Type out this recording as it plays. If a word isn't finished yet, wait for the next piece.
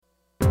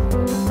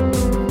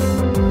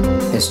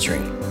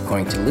History,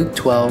 according to Luke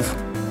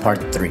 12,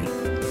 Part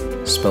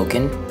 3.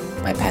 Spoken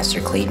by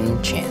Pastor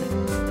Clayton Chan.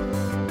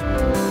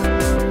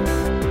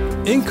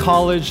 In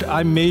college,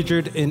 I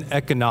majored in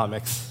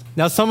economics.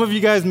 Now, some of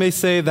you guys may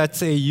say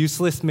that's a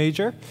useless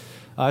major.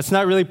 It's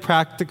not really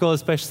practical,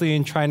 especially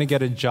in trying to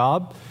get a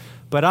job.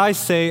 But I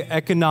say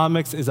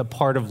economics is a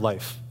part of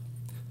life.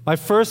 My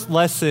first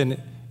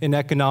lesson in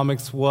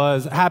economics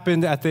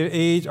happened at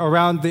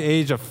around the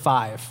age of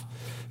 5.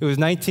 It was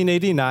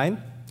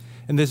 1989,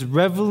 and this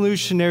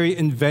revolutionary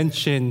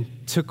invention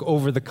took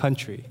over the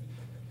country,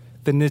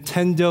 the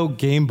Nintendo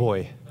Game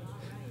Boy.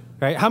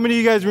 Right? How many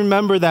of you guys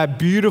remember that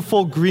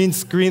beautiful green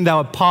screen that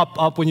would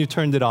pop up when you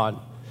turned it on?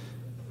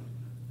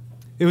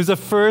 It was the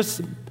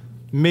first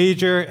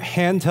major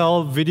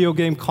handheld video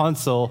game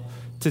console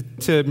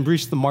to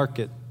reach the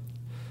market.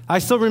 I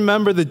still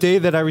remember the day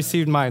that I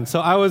received mine.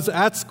 So I was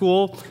at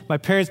school, my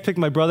parents picked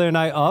my brother and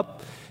I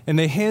up, and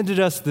they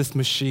handed us this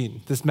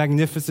machine, this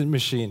magnificent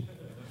machine.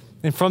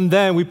 And from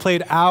then, we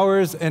played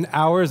hours and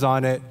hours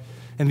on it,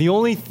 and the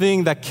only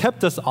thing that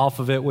kept us off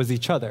of it was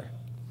each other.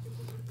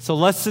 So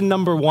lesson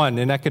number 1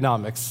 in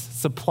economics,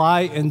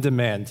 supply and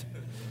demand.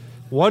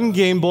 1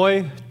 Game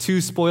Boy, 2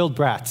 spoiled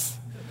brats.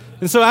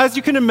 And so as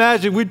you can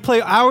imagine, we'd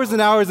play hours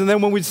and hours, and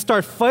then when we'd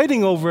start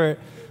fighting over it,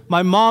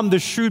 my mom, the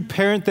shrewd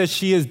parent that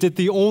she is, did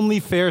the only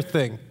fair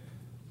thing.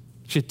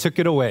 She took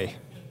it away.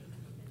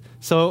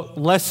 So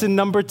lesson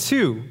number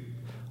 2,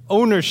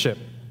 ownership.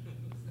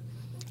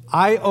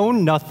 I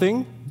own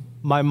nothing,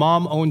 my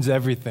mom owns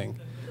everything.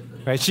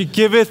 Right? She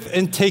giveth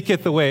and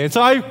taketh away. And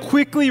so I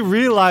quickly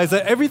realized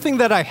that everything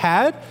that I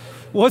had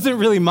wasn't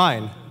really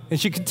mine, and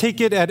she could take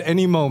it at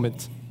any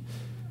moment.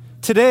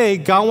 Today,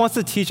 God wants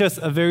to teach us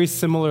a very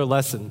similar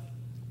lesson.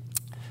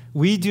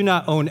 We do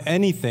not own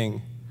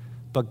anything,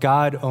 but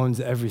God owns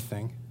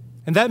everything.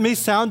 And that may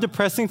sound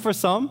depressing for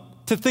some,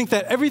 to think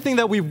that everything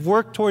that we've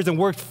worked towards and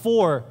worked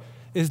for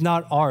is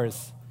not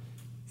ours.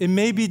 It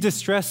may be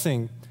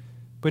distressing,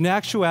 but in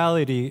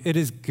actuality, it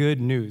is good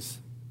news.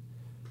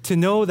 To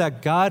know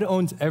that God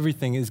owns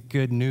everything is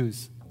good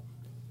news.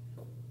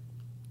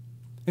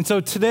 And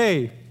so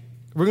today,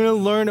 we're going to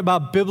learn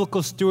about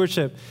biblical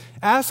stewardship,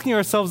 asking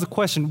ourselves the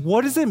question,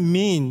 what does it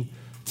mean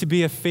to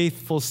be a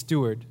faithful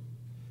steward?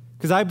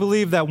 Because I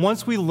believe that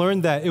once we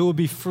learn that, it will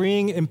be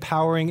freeing,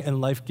 empowering,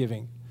 and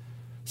life-giving.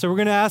 So we're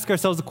going to ask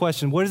ourselves the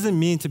question, what does it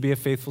mean to be a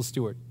faithful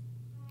steward?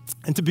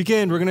 And to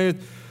begin,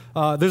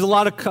 there's a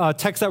lot of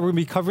text that we're going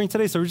to be covering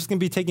today, so we're just going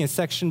to be taking it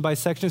section by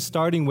section,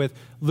 starting with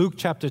Luke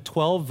chapter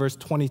 12, verse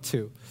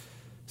 22.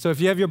 So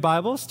if you have your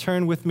Bibles,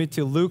 turn with me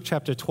to Luke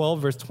chapter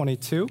 12, verse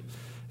 22.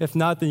 If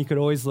not, then you could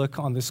always look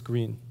on the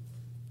screen.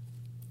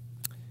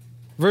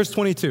 Verse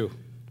 22.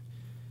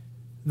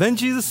 Then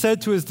Jesus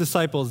said to his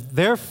disciples,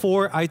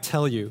 "Therefore I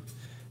tell you,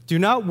 do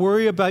not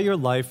worry about your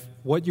life,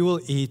 what you will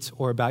eat,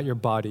 or about your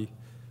body,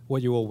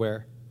 what you will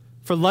wear.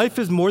 For life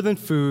is more than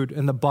food,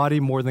 and the body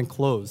more than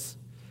clothes.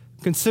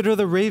 Consider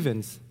the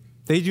ravens.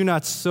 They do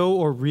not sow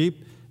or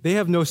reap. They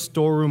have no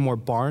storeroom or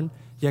barn,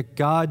 yet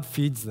God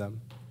feeds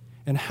them.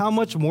 And how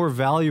much more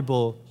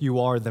valuable you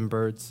are than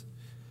birds.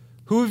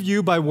 Who of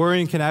you, by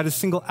worrying, can add a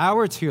single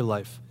hour to your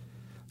life?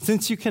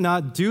 Since you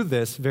cannot do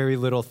this very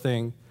little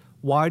thing,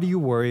 why do you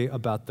worry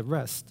about the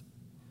rest?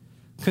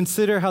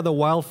 Consider how the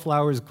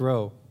wildflowers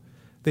grow.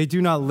 They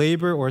do not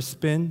labor or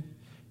spin.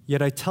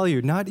 Yet I tell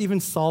you, not even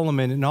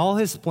Solomon in all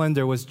his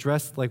splendor was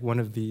dressed like one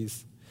of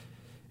these.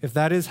 If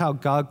that is how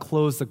God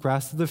clothes the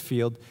grass of the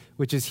field,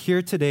 which is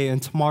here today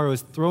and tomorrow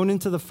is thrown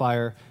into the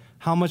fire,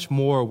 how much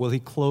more will he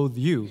clothe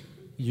you,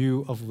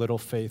 you of little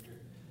faith?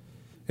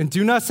 And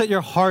do not set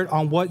your heart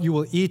on what you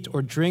will eat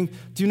or drink.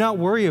 Do not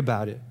worry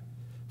about it.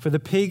 For the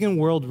pagan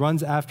world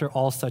runs after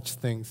all such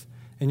things,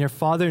 and your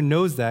Father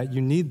knows that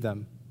you need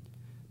them.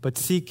 But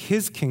seek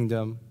his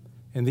kingdom,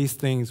 and these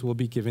things will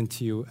be given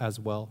to you as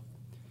well.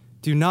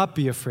 Do not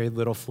be afraid,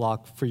 little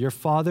flock, for your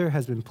Father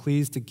has been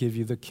pleased to give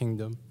you the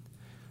kingdom.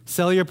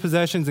 Sell your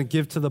possessions and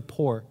give to the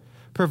poor.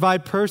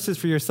 Provide purses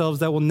for yourselves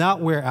that will not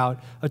wear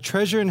out, a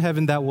treasure in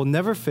heaven that will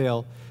never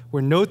fail,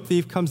 where no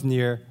thief comes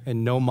near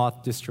and no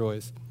moth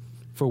destroys.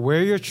 For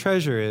where your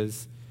treasure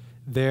is,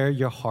 there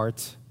your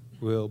heart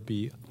will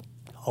be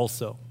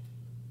also."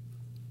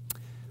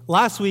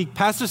 Last week,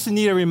 Pastor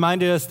Sunita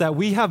reminded us that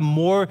we have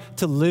more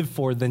to live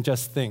for than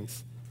just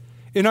things.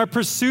 In our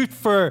pursuit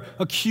for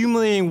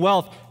accumulating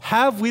wealth,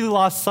 have we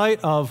lost sight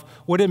of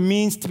what it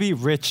means to be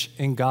rich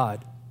in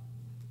God?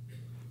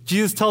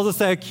 Jesus tells us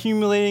that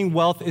accumulating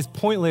wealth is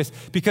pointless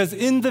because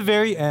in the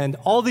very end,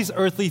 all these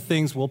earthly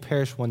things will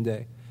perish one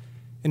day.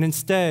 And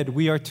instead,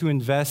 we are to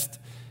invest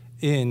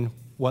in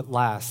what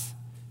lasts,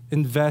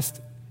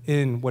 invest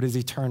in what is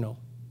eternal.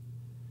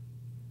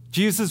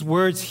 Jesus'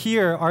 words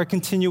here are a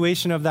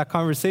continuation of that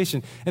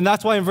conversation. And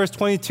that's why in verse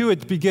 22,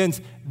 it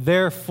begins,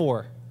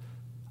 "Therefore."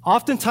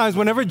 Oftentimes,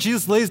 whenever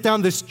Jesus lays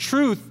down this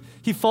truth,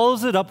 he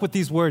follows it up with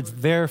these words,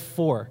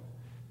 "Therefore."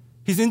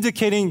 He's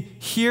indicating,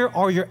 here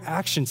are your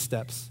action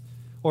steps,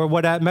 or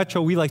what at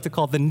Metro we like to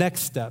call the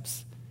next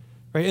steps.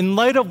 Right? In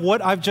light of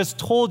what I've just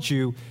told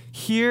you,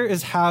 here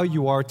is how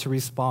you are to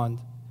respond.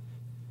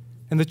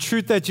 And the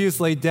truth that Jesus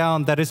laid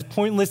down, that it's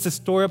pointless to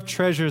store up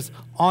treasures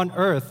on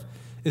earth,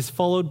 is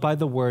followed by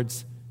the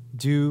words,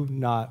 do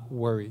not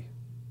worry.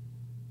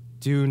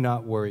 Do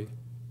not worry.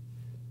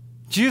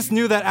 Jesus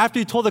knew that after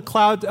he told the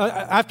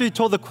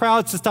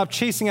crowds to stop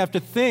chasing after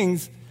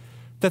things,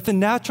 that the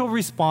natural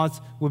response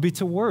would be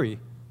to worry.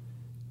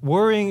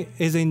 Worrying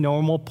is a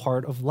normal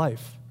part of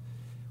life.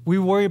 We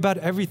worry about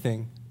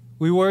everything.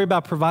 We worry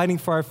about providing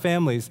for our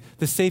families,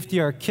 the safety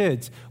of our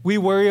kids. We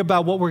worry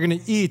about what we're going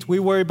to eat. We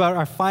worry about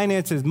our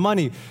finances,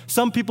 money.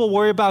 Some people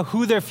worry about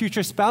who their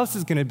future spouse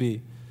is going to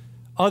be.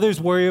 Others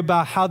worry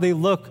about how they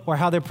look or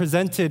how they're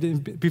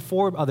presented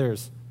before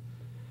others.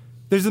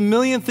 There's a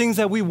million things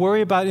that we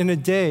worry about in a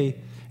day,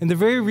 and the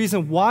very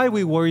reason why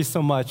we worry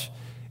so much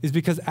is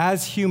because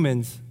as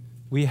humans,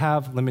 we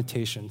have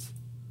limitations.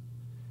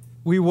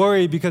 We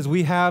worry because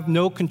we have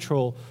no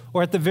control,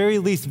 or at the very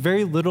least,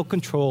 very little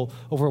control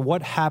over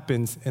what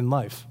happens in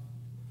life.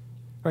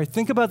 All right,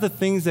 think about the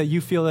things that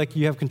you feel like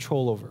you have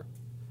control over.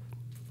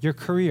 Your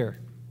career,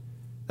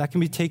 that can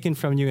be taken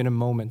from you in a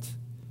moment.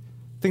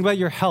 Think about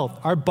your health.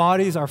 Our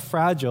bodies are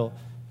fragile,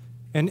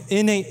 and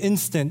in an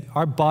instant,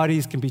 our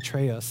bodies can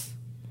betray us.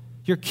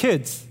 Your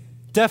kids,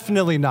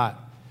 definitely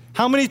not.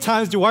 How many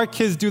times do our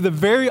kids do the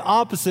very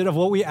opposite of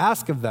what we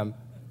ask of them?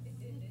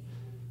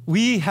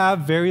 We have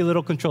very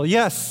little control.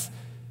 Yes,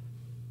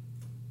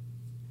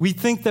 we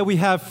think that we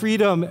have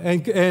freedom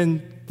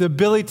and the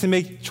ability to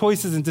make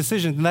choices and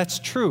decisions, and that's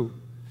true.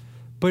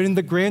 But in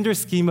the grander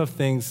scheme of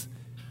things,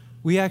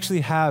 we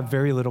actually have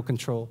very little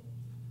control.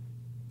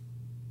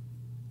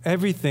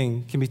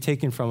 Everything can be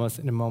taken from us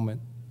in a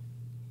moment.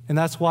 And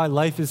that's why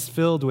life is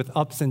filled with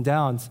ups and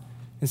downs,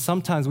 and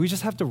sometimes we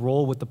just have to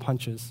roll with the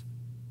punches.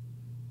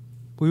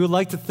 We would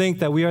like to think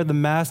that we are the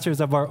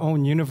masters of our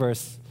own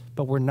universe,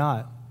 but we're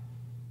not.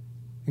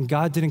 And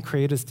God didn't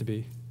create us to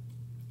be.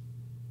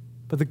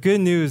 But the good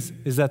news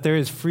is that there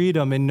is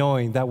freedom in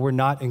knowing that we're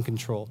not in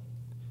control.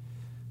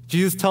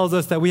 Jesus tells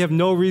us that we have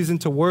no reason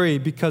to worry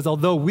because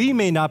although we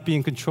may not be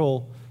in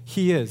control,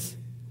 he is.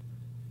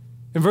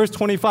 In verse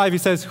 25, he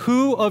says,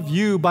 who of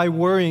you by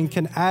worrying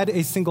can add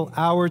a single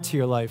hour to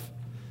your life?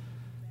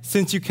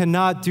 Since you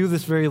cannot do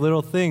this very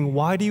little thing,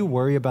 why do you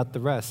worry about the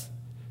rest?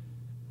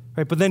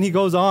 Right, but then he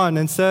goes on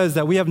and says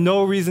that we have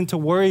no reason to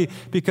worry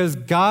because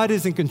God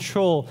is in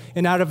control,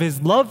 and out of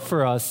his love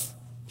for us,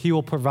 he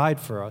will provide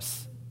for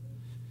us.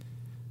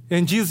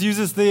 And Jesus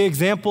uses the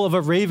example of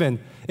a raven,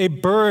 a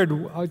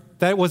bird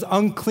that was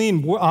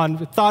unclean,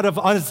 thought of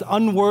as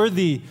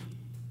unworthy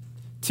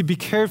to be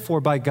cared for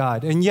by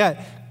God, and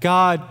yet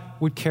God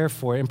would care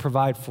for it and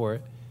provide for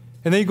it.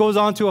 And then he goes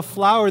on to a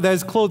flower that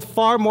is clothed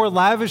far more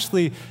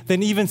lavishly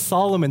than even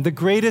Solomon, the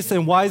greatest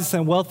and wisest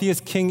and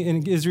wealthiest king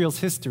in Israel's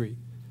history.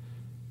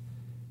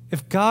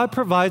 If God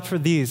provides for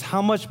these,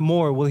 how much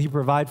more will he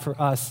provide for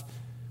us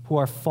who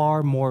are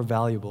far more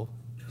valuable?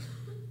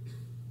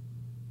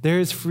 There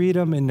is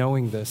freedom in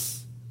knowing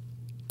this.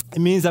 It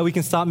means that we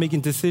can stop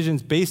making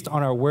decisions based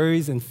on our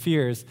worries and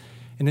fears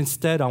and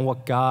instead on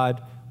what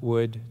God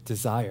would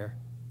desire.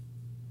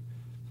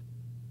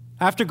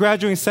 After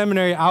graduating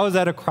seminary, I was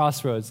at a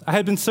crossroads. I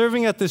had been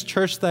serving at this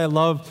church that I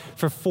loved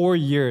for 4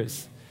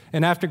 years.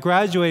 And after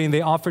graduating,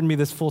 they offered me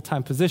this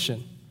full-time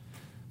position.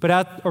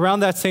 But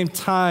around that same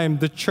time,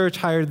 the church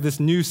hired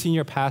this new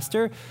senior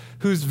pastor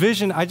whose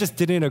vision I just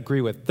didn't agree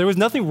with. There was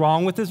nothing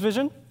wrong with his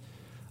vision,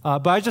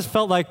 but I just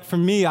felt like, for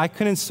me, I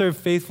couldn't serve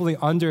faithfully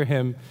under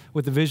him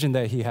with the vision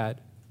that he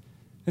had.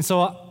 And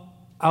so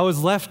I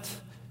was left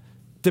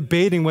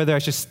debating whether I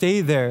should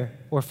stay there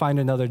or find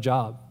another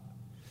job.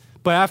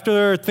 But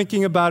after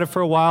thinking about it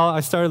for a while, I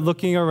started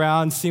looking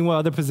around, seeing what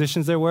other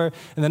positions there were,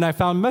 and then I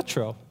found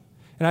Metro.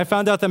 And I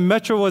found out that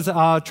Metro was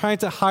trying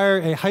to hire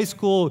a high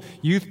school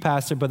youth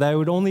pastor, but that it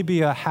would only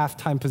be a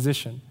half-time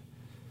position.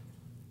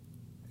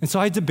 And so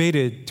I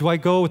debated, do I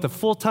go with the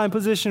full-time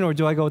position or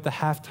do I go with the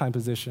half-time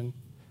position?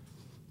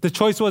 The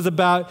choice was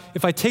about,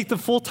 if I take the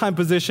full-time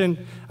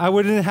position, I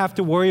wouldn't have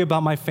to worry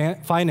about my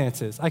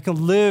finances. I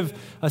can live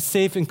a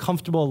safe and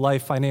comfortable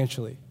life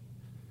financially.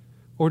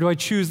 Or do I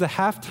choose the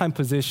half-time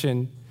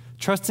position,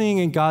 trusting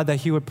in God that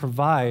he would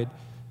provide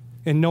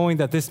and knowing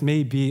that this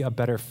may be a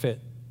better fit?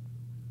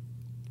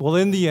 Well,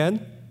 in the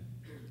end,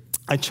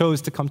 I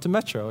chose to come to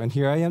Metro, and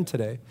here I am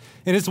today.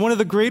 And it's one of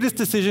the greatest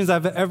decisions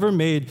I've ever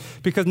made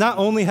because not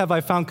only have I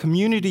found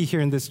community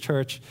here in this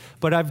church,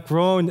 but I've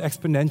grown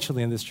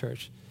exponentially in this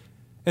church.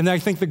 And I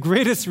think the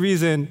greatest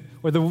reason,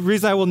 or the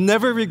reason I will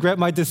never regret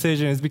my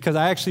decision, is because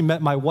I actually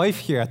met my wife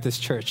here at this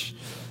church.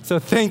 So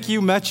thank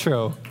you,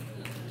 Metro.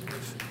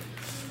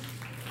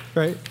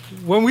 Right?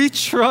 When we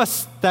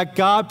trust that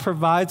God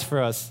provides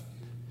for us,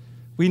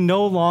 we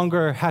no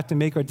longer have to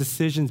make our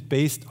decisions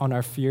based on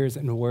our fears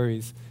and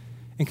worries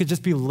and could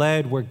just be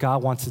led where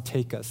God wants to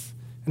take us.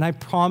 And I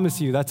promise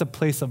you, that's a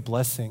place of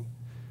blessing.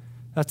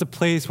 That's a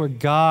place where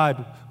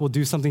God will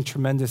do something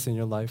tremendous in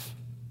your life.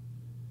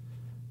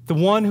 The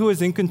one who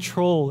is in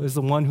control is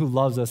the one who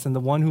loves us, and the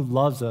one who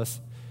loves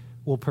us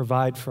will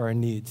provide for our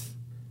needs.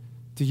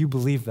 Do you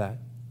believe that?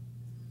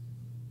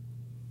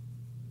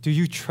 Do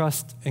you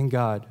trust in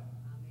God?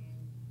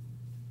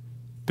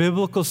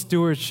 Biblical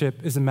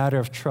stewardship is a matter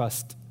of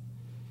trust.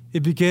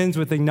 It begins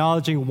with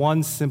acknowledging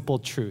one simple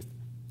truth.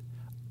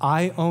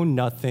 I own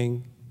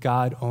nothing,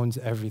 God owns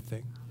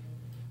everything.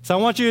 So I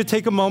want you to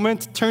take a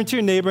moment, turn to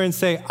your neighbor and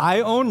say,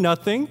 I own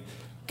nothing,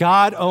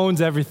 God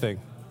owns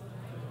everything.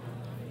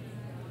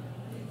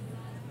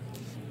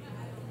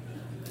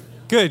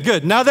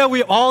 Good. Now that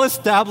we all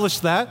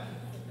established that,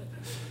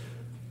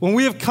 when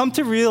we have come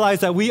to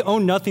realize that we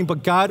own nothing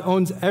but God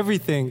owns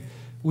everything,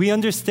 we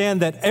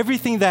understand that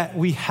everything that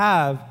we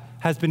have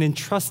has been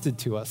entrusted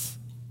to us.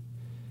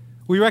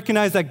 We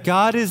recognize that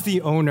God is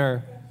the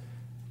owner,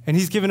 and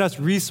he's given us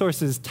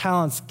resources,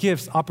 talents,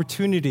 gifts,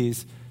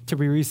 opportunities to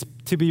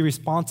be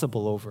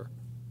responsible over.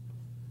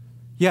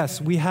 Yes,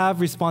 we have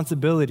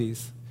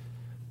responsibilities.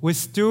 With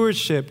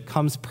stewardship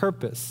comes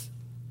purpose.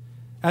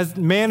 As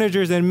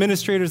managers and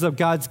administrators of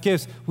God's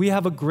gifts, we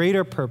have a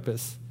greater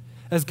purpose.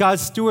 As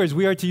God's stewards,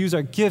 we are to use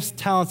our gifts,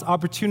 talents,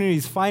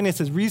 opportunities,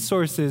 finances,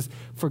 resources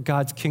for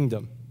God's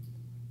kingdom.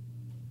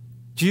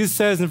 Jesus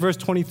says in verse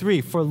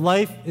 23, for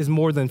life is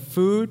more than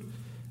food,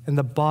 and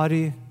the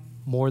body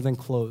more than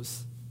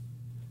clothes.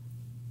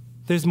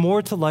 There's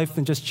more to life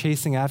than just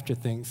chasing after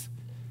things.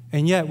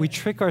 And yet we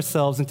trick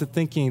ourselves into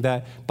thinking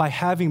that by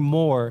having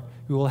more,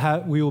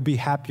 we will be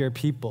happier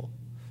people.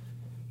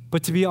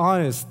 But to be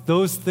honest,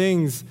 those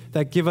things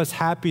that give us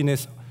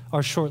happiness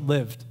are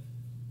short-lived.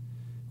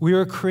 We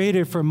were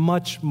created for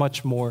much,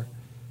 much more.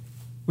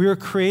 We were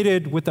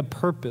created with a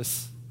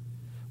purpose.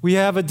 We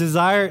have a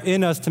desire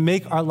in us to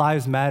make our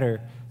lives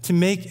matter, to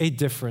make a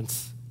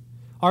difference.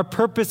 Our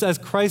purpose as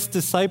Christ's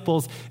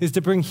disciples is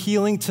to bring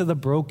healing to the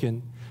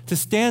broken, to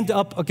stand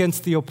up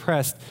against the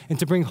oppressed, and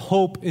to bring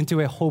hope into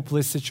a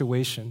hopeless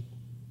situation.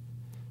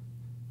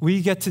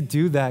 We get to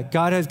do that.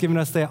 God has given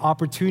us the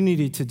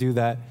opportunity to do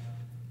that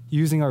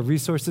using our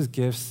resources,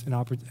 gifts,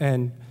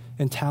 and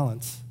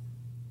talents.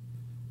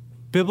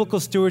 Biblical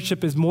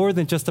stewardship is more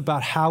than just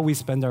about how we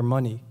spend our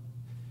money.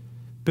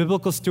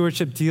 Biblical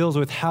stewardship deals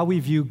with how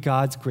we view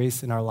God's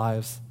grace in our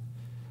lives.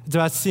 It's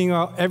about seeing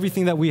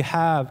everything that we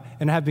have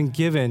and have been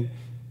given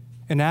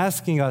and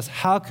asking us,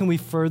 how can we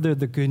further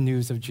the good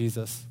news of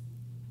Jesus?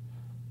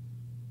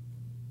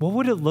 What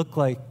would it look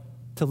like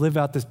to live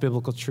out this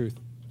biblical truth?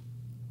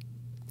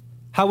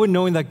 How would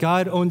knowing that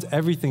God owns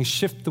everything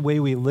shift the way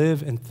we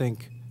live and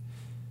think?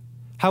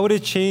 How would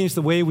it change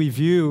the way we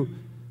view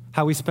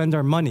how we spend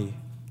our money?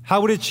 How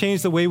would it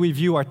change the way we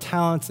view our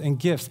talents and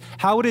gifts?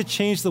 How would it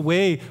change the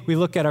way we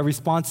look at our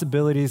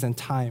responsibilities and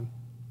time?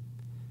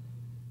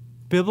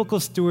 Biblical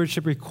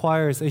stewardship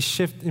requires a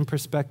shift in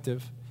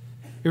perspective.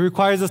 It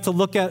requires us to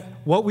look at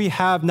what we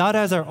have not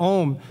as our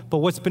own, but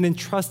what's been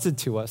entrusted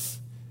to us.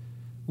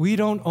 We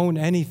don't own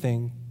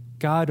anything.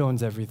 God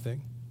owns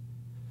everything.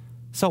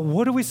 So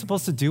what are we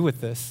supposed to do with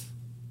this?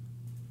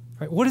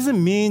 Right? What does it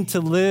mean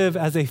to live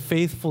as a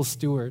faithful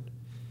steward?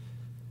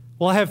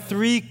 Well, I have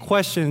 3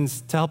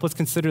 questions to help us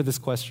consider this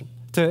question,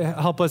 to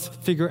help us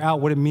figure out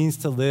what it means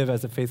to live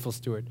as a faithful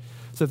steward.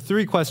 So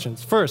 3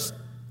 questions. First,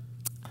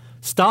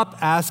 stop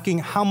asking,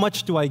 how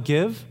much do I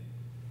give?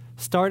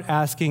 Start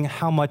asking,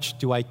 how much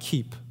do I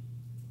keep?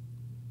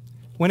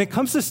 When it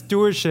comes to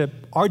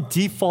stewardship, our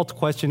default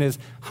question is,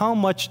 how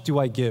much do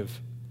I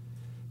give?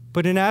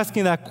 But in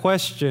asking that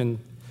question,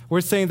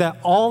 we're saying that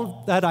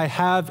all that I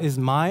have is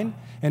mine,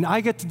 and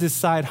I get to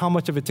decide how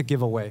much of it to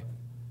give away.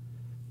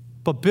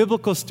 But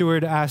biblical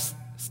stewardship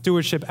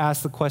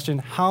asks the question,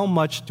 how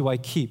much do I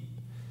keep?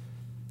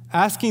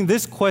 Asking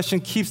this question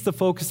keeps the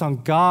focus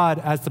on God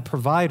as the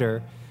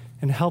provider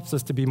and helps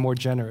us to be more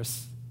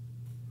generous.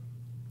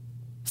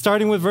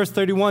 Starting with verse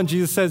 31,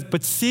 Jesus says,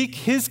 but seek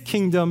his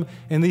kingdom,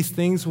 and these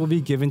things will be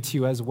given to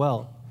you as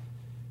well.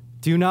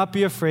 Do not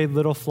be afraid,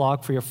 little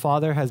flock, for your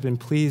Father has been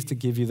pleased to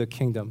give you the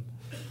kingdom.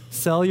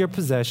 Sell your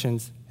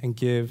possessions and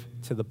give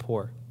to the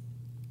poor.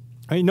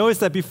 Right, notice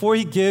that before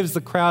he gives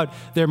the crowd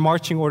their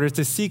marching orders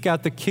to seek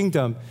out the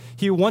kingdom,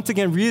 he once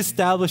again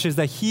reestablishes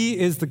that he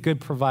is the good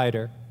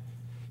provider.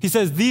 He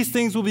says, these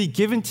things will be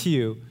given to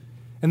you.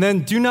 And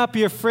then do not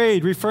be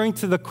afraid, referring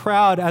to the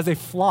crowd as a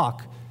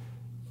flock,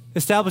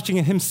 establishing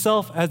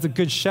himself as the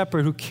good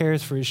shepherd who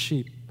cares for his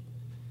sheep.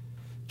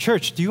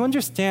 Church, do you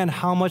understand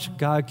how much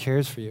God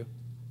cares for you?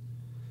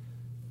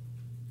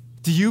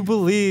 Do you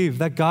believe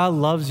that God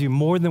loves you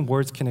more than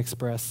words can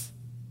express?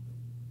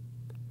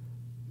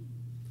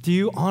 Do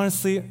you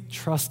honestly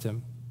trust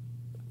him?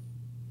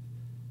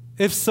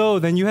 If so,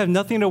 then you have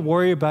nothing to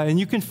worry about, and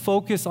you can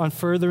focus on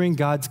furthering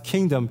God's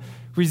kingdom,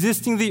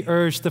 resisting the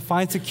urge to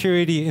find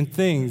security in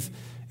things,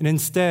 and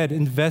instead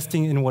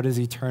investing in what is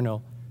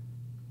eternal.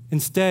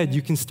 Instead,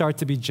 you can start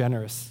to be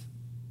generous.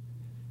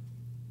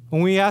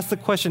 When we ask the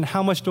question,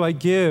 how much do I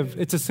give?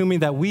 It's assuming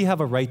that we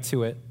have a right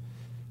to it.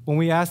 When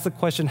we ask the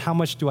question, how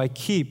much do I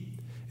keep?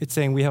 It's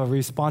saying we have a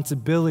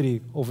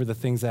responsibility over the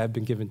things that have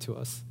been given to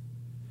us.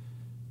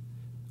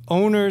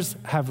 Owners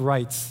have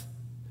rights.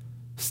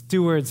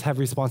 Stewards have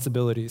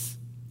responsibilities.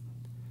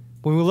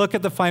 When we look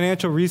at the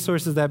financial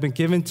resources that have been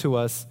given to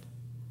us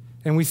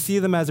and we see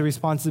them as a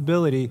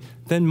responsibility,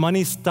 then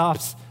money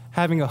stops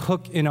having a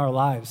hook in our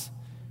lives.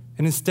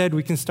 And instead,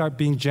 we can start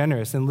being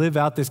generous and live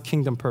out this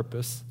kingdom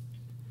purpose.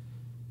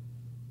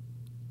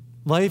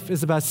 Life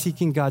is about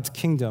seeking God's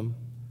kingdom.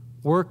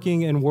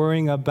 Working and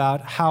worrying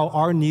about how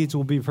our needs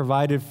will be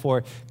provided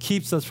for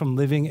keeps us from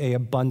living an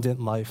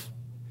abundant life.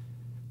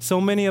 So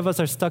many of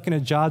us are stuck in a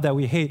job that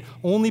we hate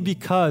only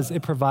because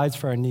it provides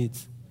for our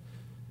needs.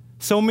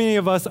 So many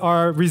of us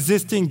are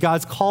resisting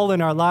God's call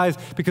in our lives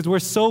because we're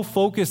so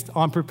focused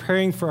on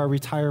preparing for our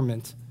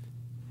retirement.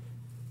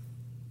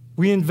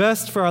 We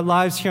invest for our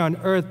lives here on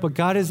earth, but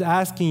God is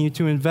asking you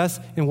to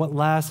invest in what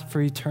lasts for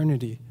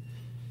eternity.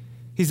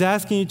 He's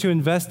asking you to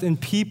invest in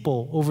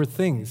people over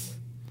things.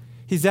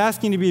 He's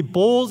asking you to be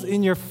bold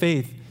in your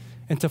faith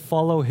and to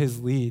follow his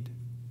lead.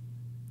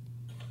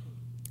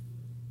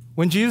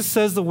 When Jesus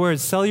says the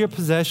words, sell your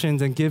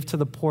possessions and give to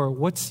the poor,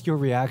 what's your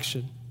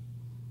reaction?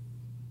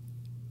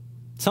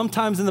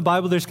 Sometimes in the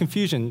Bible there's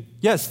confusion.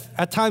 Yes,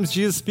 at times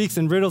Jesus speaks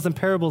in riddles and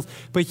parables,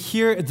 but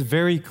here it's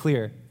very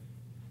clear.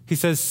 He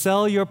says,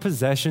 sell your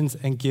possessions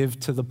and give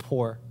to the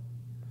poor.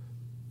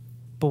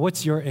 But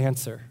what's your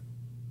answer?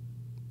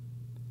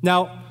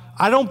 Now,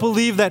 I don't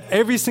believe that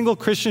every single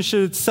Christian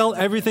should sell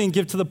everything and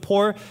give to the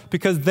poor,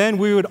 because then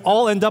we would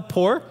all end up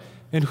poor,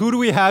 and who do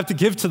we have to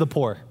give to the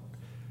poor?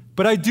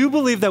 But I do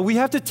believe that we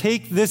have to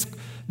take this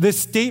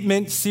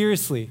statement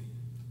seriously.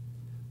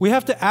 We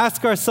have to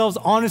ask ourselves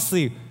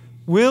honestly,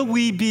 will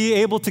we be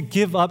able to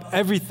give up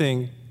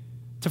everything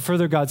to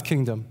further God's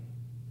kingdom?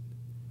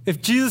 If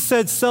Jesus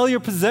said, sell your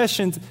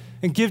possessions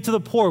and give to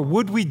the poor,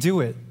 would we do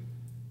it?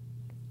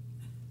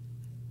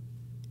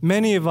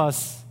 Many of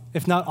us,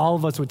 if not all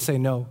of us, would say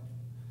no.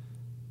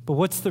 But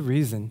what's the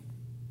reason?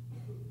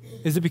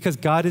 Is it because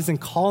God isn't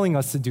calling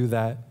us to do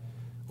that,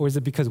 or is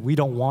it because we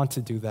don't want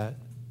to do that?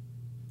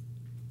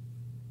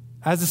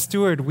 As a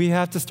steward, we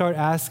have to start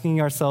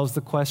asking ourselves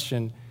the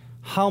question,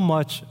 how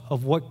much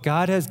of what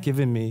God has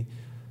given me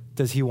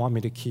does he want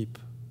me to keep?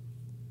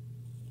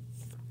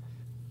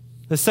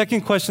 The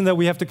second question that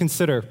we have to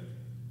consider,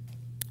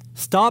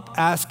 stop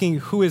asking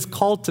who is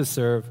called to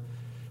serve,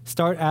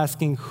 start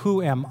asking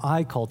who am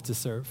I called to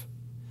serve?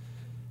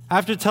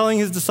 After telling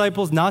his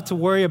disciples not to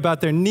worry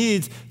about their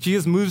needs,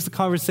 Jesus moves the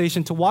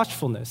conversation to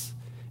watchfulness.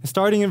 And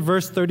starting in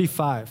verse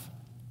 35,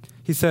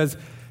 he says,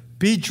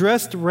 be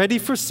dressed ready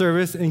for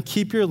service and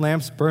keep your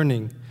lamps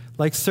burning,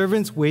 like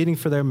servants waiting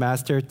for their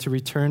master to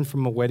return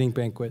from a wedding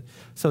banquet,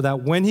 so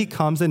that when he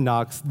comes and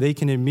knocks, they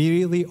can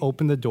immediately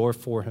open the door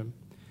for him.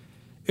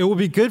 It will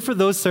be good for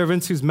those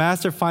servants whose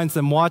master finds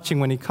them watching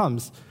when he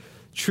comes.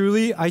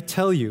 Truly, I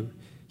tell you,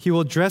 he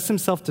will dress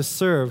himself to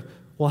serve,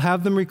 will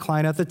have them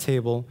recline at the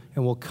table,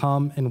 and will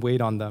come and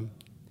wait on them.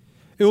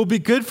 It will be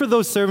good for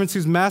those servants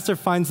whose master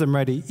finds them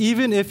ready,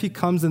 even if he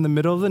comes in the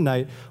middle of the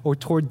night or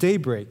toward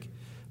daybreak.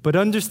 But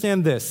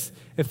understand this,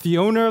 if the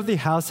owner of the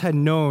house had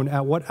known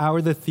at what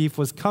hour the thief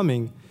was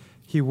coming,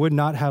 he would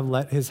not have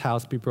let his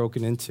house be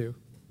broken into.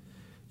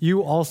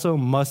 You also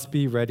must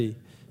be ready,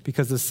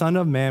 because the Son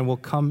of Man will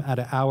come at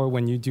an hour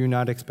when you do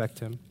not expect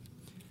him.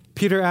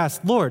 Peter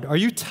asked, Lord, are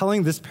you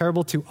telling this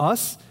parable to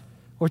us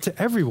or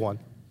to everyone?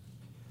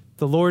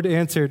 The Lord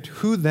answered,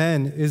 who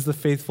then is the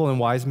faithful and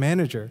wise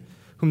manager,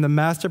 whom the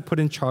master put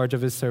in charge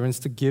of his servants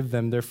to give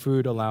them their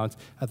food allowance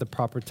at the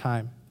proper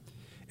time?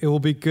 It will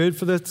be good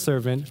for the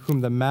servant whom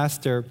the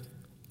master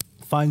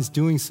finds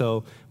doing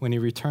so when he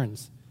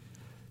returns.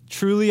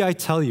 Truly, I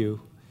tell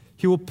you,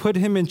 he will put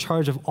him in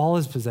charge of all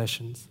his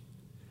possessions.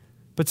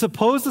 But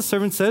suppose the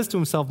servant says to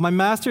himself, my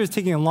master is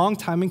taking a long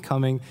time in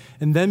coming,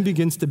 and then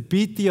begins to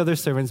beat the other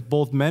servants,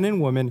 both men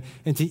and women,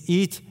 and to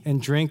eat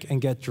and drink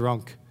and get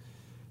drunk.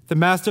 The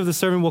master of the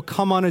servant will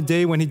come on a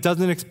day when he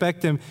doesn't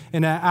expect him,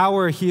 in an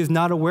hour he is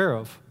not aware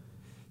of.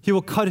 He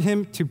will cut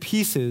him to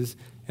pieces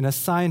and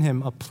assign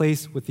him a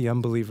place with the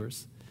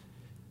unbelievers.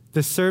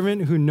 The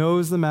servant who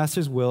knows the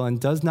master's will and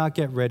does not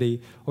get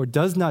ready or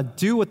does not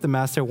do what the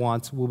master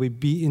wants will be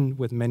beaten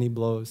with many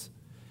blows.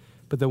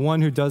 But the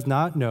one who does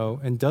not know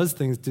and does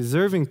things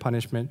deserving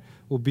punishment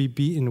will be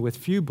beaten with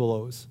few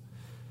blows.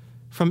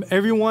 From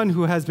everyone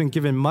who has been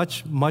given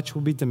much, much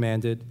will be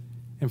demanded,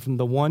 and from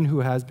the one who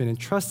has been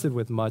entrusted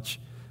with much,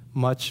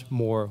 much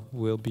more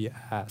will be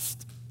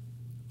asked.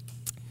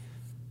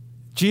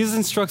 Jesus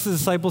instructs the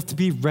disciples to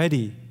be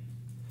ready,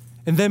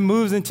 and then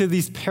moves into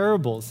these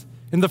parables.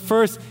 In the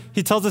first,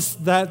 he tells us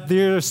that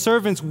there are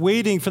servants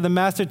waiting for the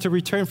master to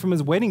return from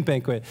his wedding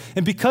banquet.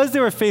 And because they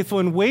were faithful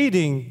in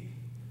waiting,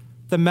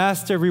 the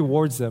master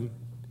rewards them.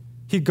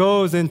 He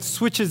goes and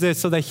switches it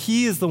so that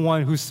he is the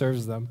one who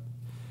serves them.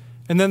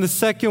 And then the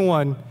second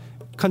one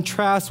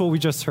contrasts what we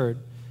just heard.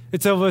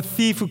 It's of a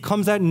thief who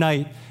comes at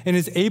night and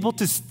is able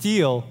to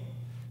steal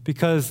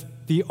because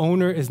the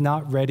owner is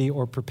not ready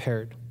or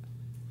prepared.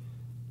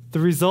 The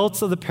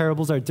results of the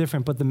parables are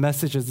different, but the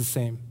message is the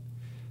same.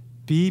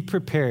 Be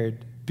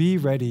prepared, be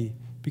ready,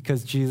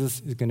 because Jesus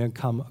is going to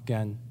come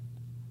again.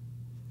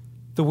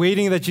 The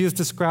waiting that Jesus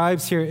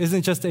describes here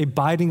isn't just a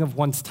biding of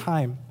one's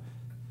time.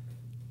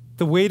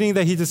 The waiting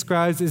that he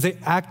describes is an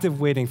active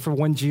waiting for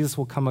when Jesus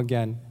will come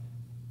again.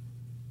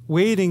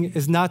 Waiting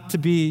is not to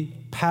be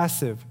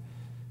passive.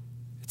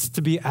 It's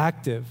to be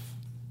active.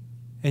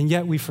 And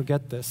yet we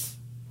forget this.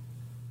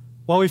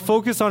 While we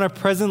focus on our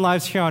present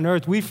lives here on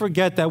earth, we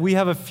forget that we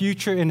have a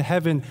future in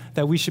heaven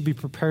that we should be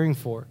preparing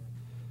for.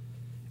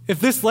 If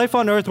this life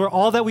on earth were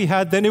all that we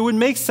had, then it would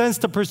make sense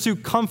to pursue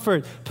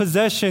comfort,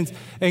 possessions,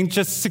 and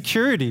just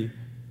security.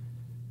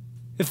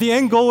 If the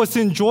end goal was to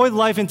enjoy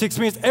life and to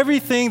experience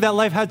everything that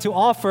life had to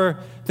offer,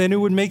 then it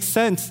would make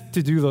sense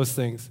to do those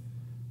things.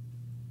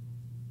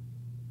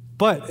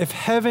 But if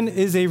heaven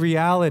is a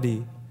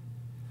reality,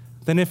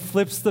 then it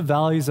flips the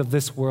values of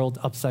this world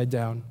upside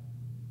down.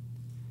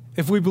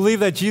 If we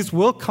believe that Jesus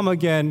will come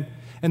again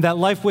and that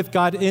life with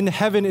God in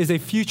heaven is a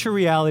future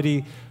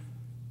reality,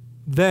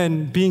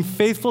 then being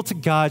faithful to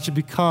God should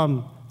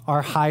become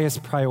our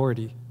highest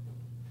priority.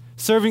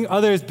 Serving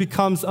others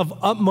becomes of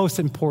utmost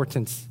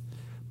importance.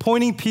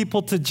 Pointing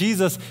people to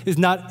Jesus is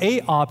not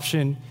an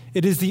option,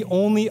 it is the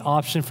only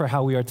option for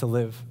how we are to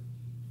live.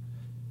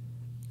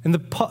 And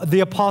the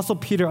Apostle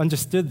Peter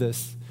understood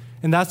this,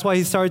 and that's why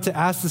he started to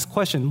ask this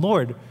question,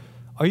 Lord,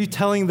 are you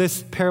telling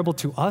this parable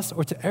to us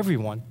or to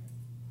everyone?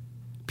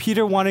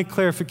 Peter wanted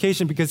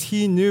clarification because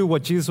he knew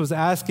what Jesus was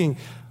asking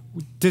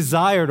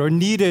desired or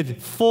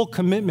needed full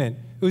commitment.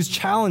 It was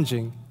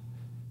challenging.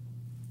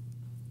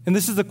 And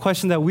this is the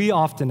question that we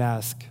often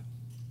ask.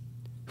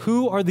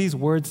 Who are these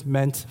words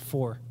meant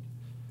for?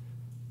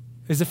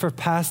 Is it for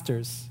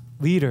pastors,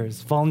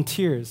 leaders,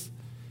 volunteers?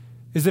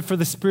 Is it for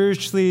the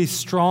spiritually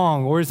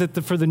strong, or is it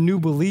for the new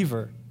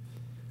believer?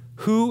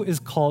 Who is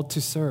called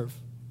to serve?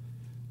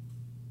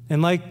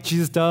 And like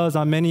Jesus does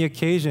on many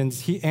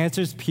occasions, he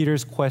answers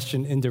Peter's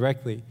question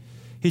indirectly.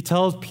 He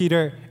tells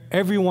Peter,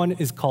 everyone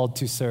is called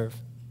to serve.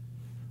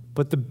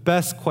 But the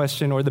best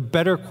question, or the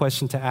better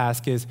question to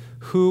ask is,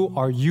 who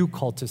are you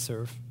called to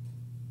serve?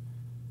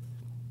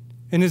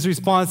 In his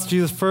response,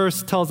 Jesus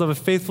first tells of a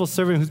faithful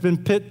servant who's been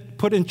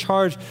put in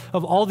charge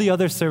of all the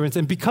other servants.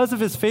 And because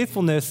of his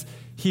faithfulness,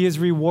 he is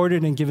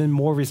rewarded and given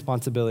more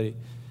responsibility.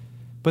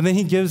 But then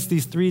he gives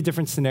these three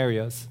different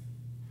scenarios.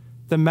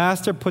 The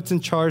master puts in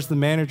charge the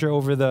manager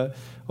over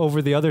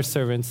the other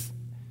servants,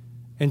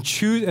 and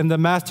the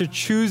master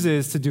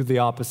chooses to do the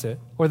opposite,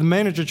 or the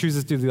manager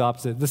chooses to do the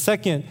opposite. The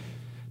second,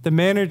 the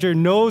manager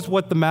knows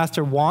what the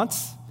master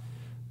wants,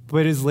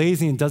 but is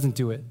lazy and doesn't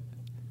do it.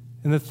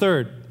 And the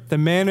third, the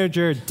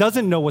manager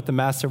doesn't know what the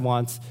master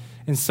wants,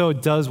 and so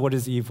does what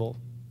is evil.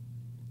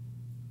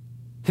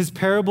 His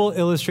parable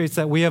illustrates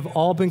that we have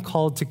all been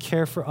called to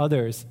care for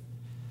others,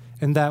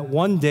 and that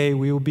one day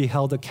we will be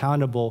held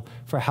accountable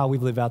for how we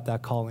live out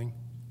that calling.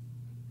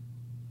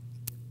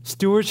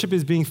 Stewardship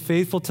is being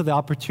faithful to the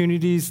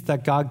opportunities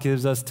that God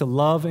gives us to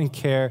love and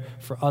care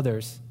for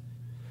others.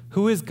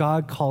 Who is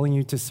God calling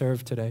you to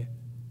serve today?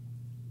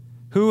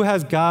 Who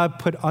has God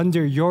put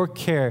under your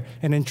care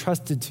and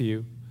entrusted to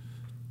you?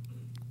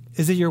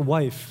 Is it your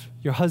wife,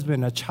 your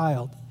husband, a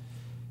child?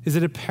 Is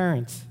it a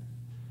parent?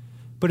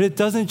 But it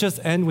doesn't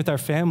just end with our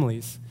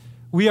families.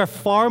 We are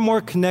far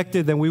more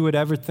connected than we would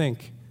ever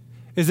think.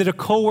 Is it a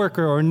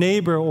coworker or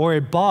neighbor or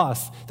a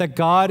boss that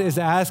God is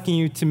asking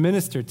you to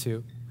minister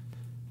to?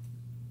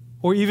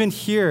 Or even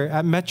here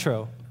at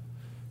Metro,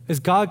 is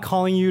God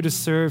calling you to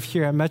serve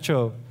here at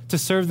Metro, to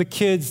serve the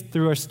kids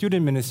through our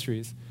student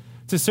ministries,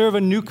 to serve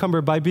a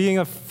newcomer by being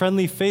a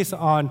friendly face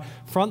on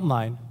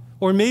Frontline?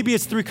 Or maybe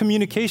it's through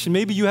communication.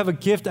 Maybe you have a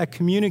gift at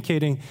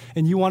communicating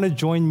and you want to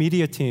join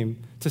media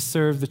team to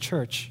serve the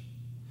church.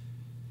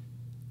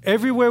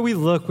 Everywhere we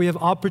look, we have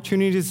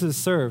opportunities to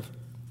serve.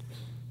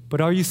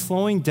 But are you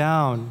slowing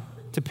down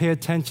to pay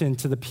attention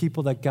to the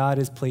people that God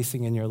is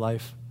placing in your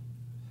life?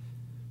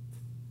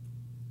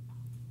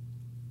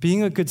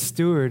 Being a good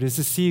steward is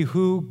to see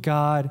who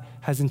God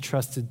has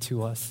entrusted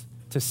to us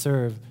to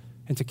serve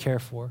and to care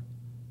for.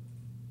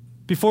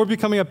 Before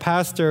becoming a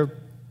pastor,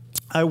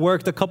 I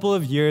worked a couple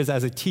of years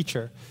as a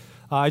teacher.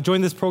 I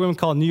joined this program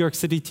called New York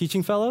City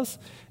Teaching Fellows.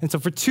 And so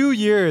for 2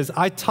 years,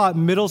 I taught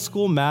middle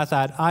school math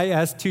at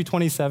IS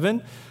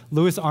 227,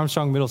 Louis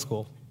Armstrong Middle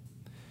School.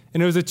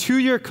 And it was a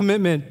 2-year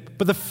commitment,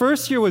 but the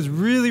first year was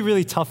really,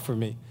 really tough for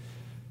me.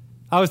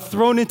 I was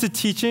thrown into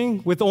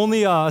teaching with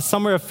only a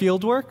summer of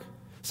field work,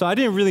 so I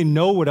didn't really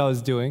know what I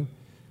was doing.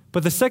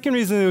 But the second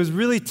reason it was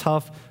really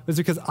tough was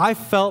because I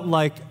felt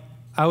like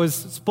I was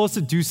supposed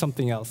to do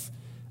something else.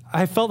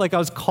 I felt like I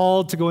was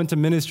called to go into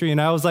ministry, and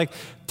I was like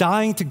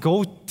dying to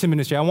go to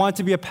ministry. I wanted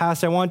to be a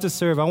pastor. I wanted to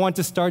serve. I wanted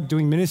to start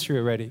doing ministry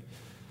already.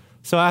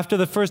 So after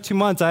the first 2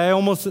 months, I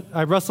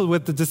wrestled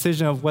with the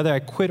decision of whether I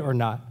quit or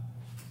not.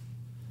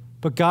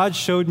 But God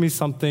showed me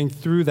something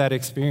through that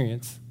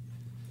experience.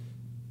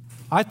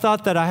 I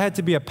thought that I had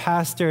to be a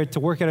pastor to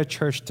work at a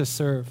church to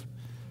serve.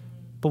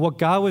 But what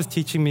God was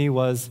teaching me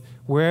was,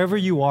 wherever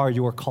you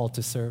are called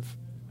to serve.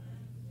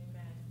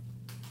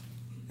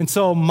 And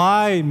so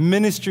my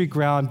ministry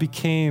ground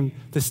became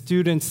the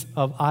students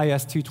of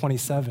IS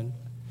 227.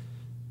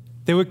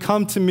 They would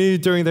come to me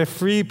during their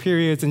free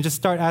periods and just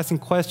start asking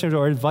questions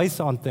or advice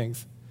on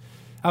things.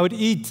 I would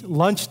eat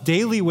lunch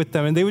daily with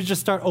them, and they would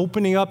just start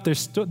opening up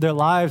their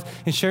lives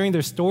and sharing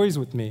their stories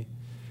with me.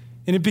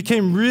 And it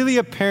became really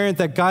apparent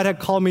that God had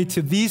called me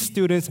to these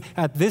students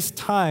at this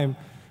time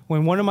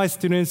when one of my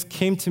students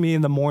came to me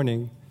in the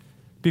morning.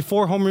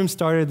 Before homeroom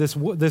started,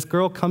 this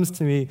girl comes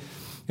to me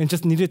and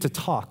just needed to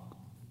talk.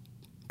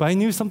 But I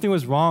knew something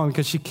was wrong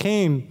because she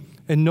came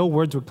and no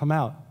words would come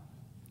out.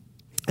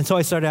 And so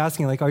I started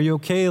asking, like, are you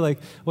okay? Like,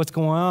 what's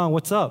going on?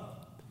 What's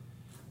up?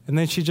 And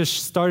then she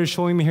just started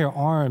showing me her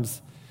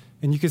arms,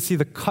 and you could see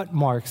the cut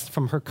marks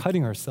from her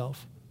cutting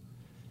herself.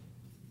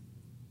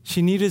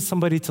 She needed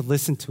somebody to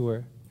listen to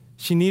her.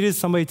 She needed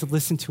somebody to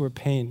listen to her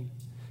pain.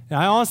 And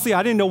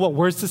I didn't know what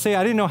words to say.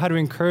 I didn't know how to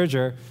encourage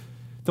her.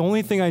 The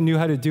only thing I knew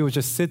how to do was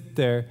just sit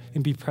there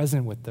and be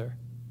present with her.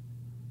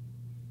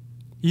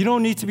 You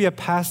don't need to be a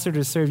pastor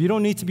to serve. You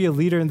don't need to be a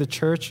leader in the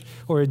church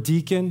or a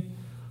deacon.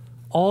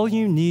 All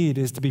you need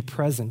is to be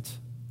present.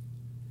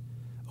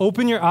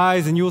 Open your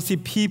eyes and you will see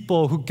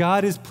people who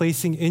God is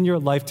placing in your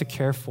life to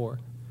care for.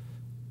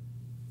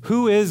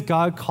 Who is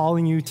God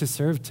calling you to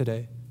serve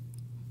today?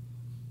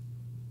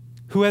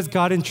 Who has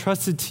God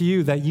entrusted to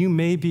you that you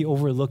may be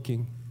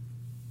overlooking?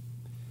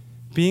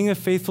 Being a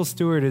faithful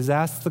steward is to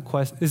ask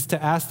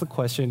the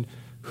question,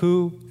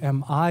 who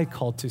am I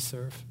called to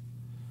serve?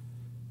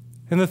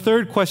 And the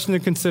third question to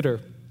consider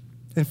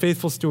in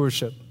faithful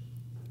stewardship,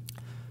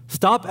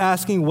 stop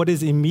asking what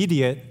is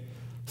immediate,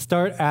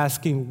 start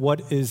asking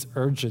what is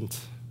urgent.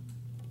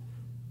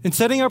 In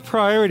setting our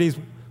priorities,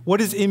 what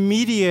is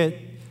immediate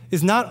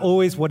is not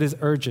always what is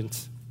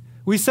urgent.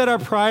 We set our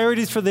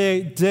priorities for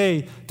the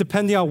day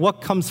depending on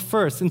what comes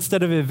first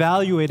instead of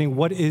evaluating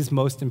what is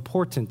most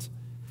important.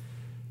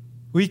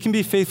 We can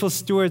be faithful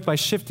stewards by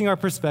shifting our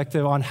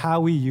perspective on how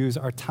we use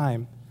our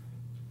time.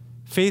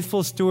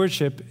 Faithful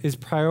stewardship is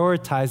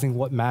prioritizing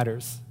what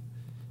matters.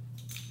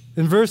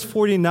 In verse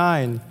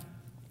 49,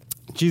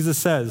 Jesus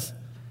says,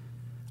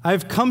 I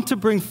have come to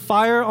bring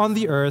fire on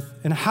the earth,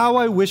 and how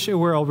I wish it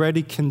were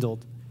already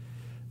kindled.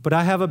 But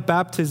I have a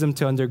baptism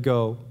to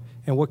undergo,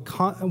 and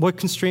what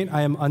constraint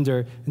I am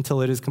under until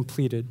it is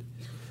completed.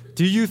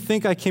 Do you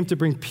think I came to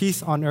bring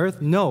peace on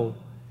earth? No,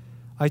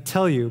 I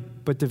tell you,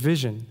 but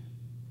division.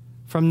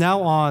 From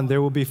now on,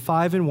 there will be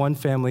 5 in one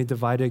family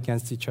divided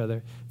against each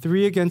other,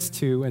 3 against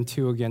 2, and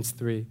 2 against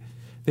 3.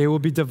 They will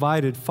be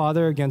divided,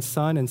 father against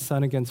son, and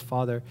son against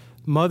father,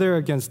 mother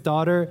against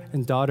daughter,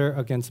 and daughter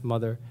against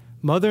mother,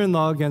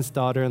 mother-in-law against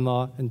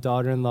daughter-in-law, and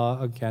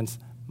daughter-in-law against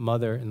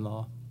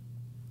mother-in-law.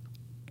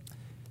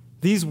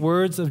 These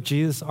words of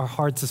Jesus are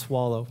hard to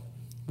swallow.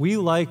 We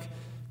like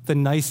the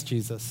nice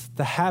Jesus,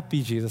 the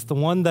happy Jesus, the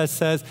one that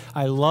says,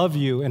 I love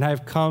you, and I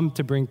have come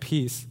to bring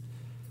peace.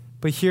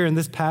 But here in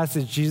this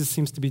passage, Jesus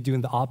seems to be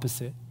doing the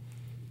opposite.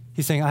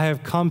 He's saying, I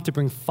have come to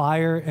bring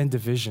fire and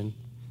division.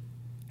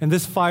 And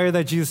this fire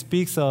that Jesus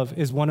speaks of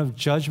is one of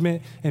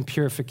judgment and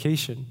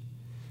purification.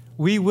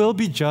 We will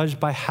be judged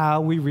by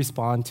how we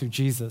respond to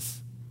Jesus.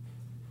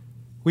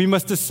 We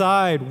must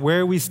decide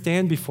where we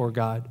stand before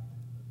God.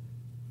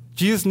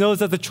 Jesus knows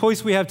that the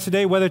choice we have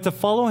today, whether to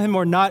follow him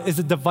or not, is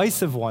a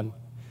divisive one.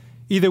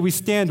 Either we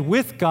stand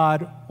with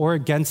God or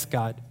against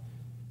God.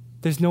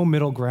 There's no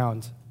middle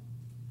ground.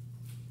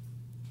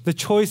 The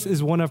choice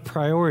is one of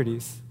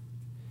priorities.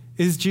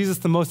 Is Jesus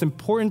the most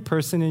important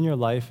person in your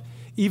life,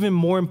 even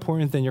more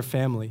important than your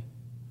family?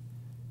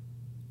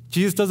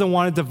 Jesus doesn't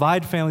want to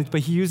divide families,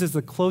 but he uses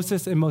the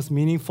closest and most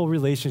meaningful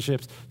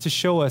relationships to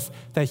show us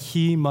that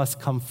he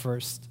must come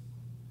first.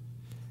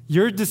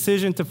 Your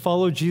decision to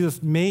follow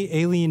Jesus may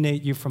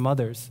alienate you from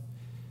others.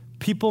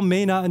 People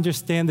may not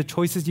understand the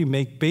choices you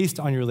make based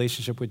on your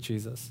relationship with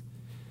Jesus.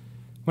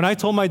 When I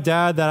told my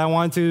dad that I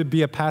wanted to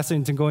be a pastor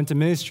and to go into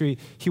ministry,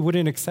 he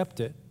wouldn't accept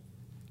it.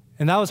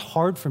 And that was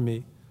hard for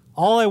me.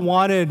 All I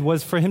wanted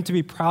was for him to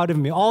be proud of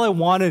me. All I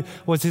wanted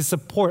was his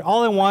support.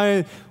 All I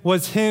wanted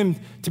was him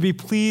to be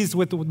pleased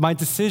with my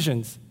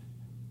decisions.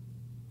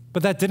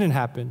 But that didn't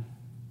happen.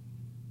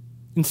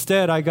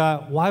 Instead, I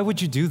got, why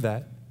would you do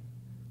that?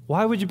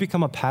 Why would you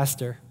become a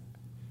pastor?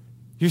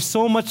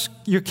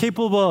 You're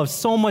capable of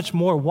so much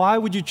more. Why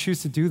would you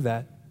choose to do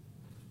that?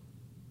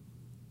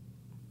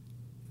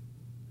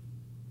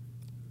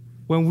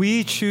 When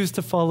we choose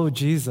to follow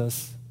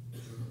Jesus,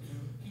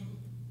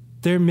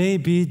 there may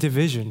be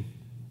division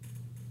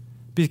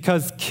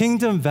because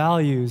kingdom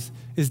values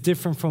is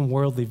different from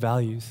worldly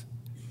values.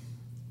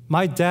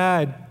 My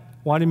dad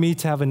wanted me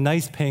to have a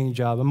nice paying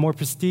job, a more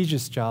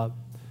prestigious job,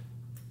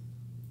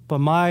 but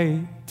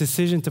my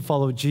decision to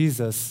follow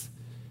Jesus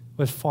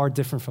was far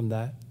different from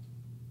that.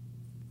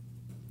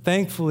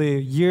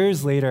 Thankfully,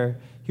 years later,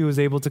 he was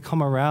able to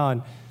come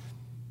around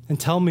and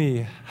tell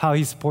me how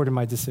he supported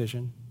my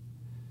decision.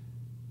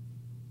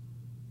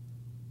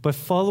 But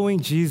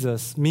following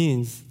Jesus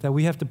means that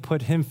we have to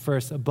put him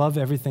first above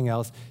everything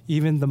else,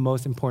 even the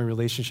most important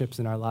relationships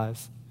in our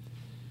lives.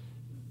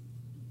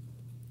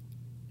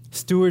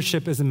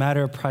 Stewardship is a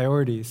matter of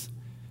priorities,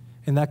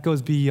 and that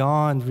goes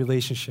beyond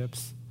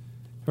relationships.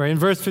 Right? In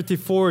verse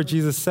 54,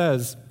 Jesus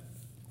says,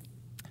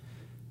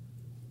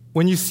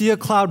 when you see a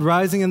cloud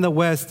rising in the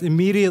west,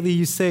 immediately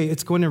you say,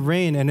 it's going to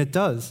rain, and it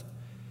does.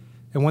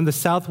 And when the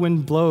south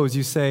wind blows,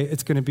 you say,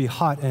 it's going to be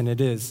hot, and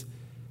it is.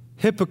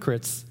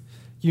 Hypocrites!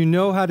 You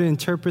know how to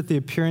interpret the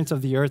appearance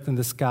of the earth and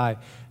the sky.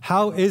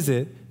 How is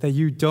it that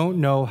you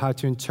don't know how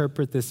to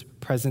interpret this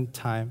present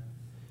time?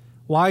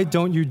 Why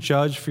don't you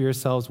judge for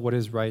yourselves what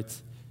is right?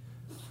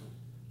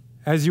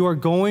 As you are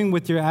going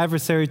with your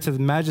adversary to the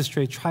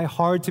magistrate, try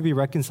hard to be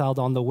reconciled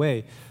on the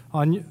way,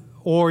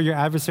 or your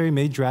adversary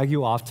may drag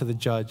you off to the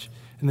judge,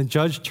 and the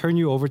judge turn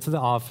you over to the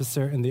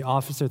officer, and the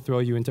officer throw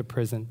you into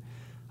prison.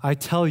 I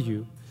tell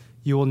you,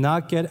 you will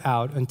not get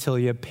out until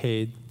you have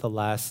paid the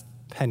last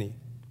penny.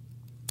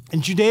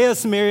 In Judea,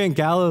 Samaria, and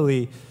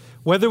Galilee,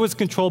 weather was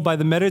controlled by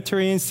the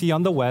Mediterranean Sea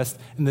on the west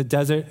and the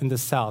desert in the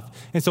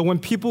south. And so when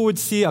people would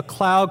see a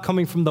cloud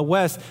coming from the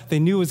west, they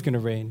knew it was going to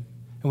rain.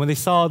 And when they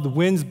saw the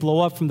winds blow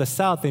up from the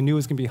south, they knew it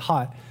was going to be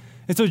hot.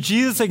 And so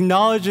Jesus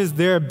acknowledges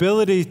their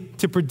ability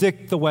to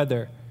predict the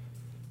weather,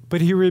 but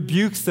he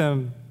rebukes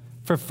them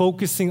for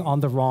focusing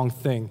on the wrong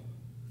thing.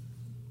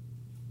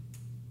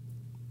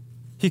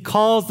 He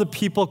calls the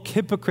people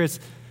hypocrites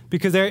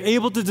because they're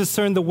able to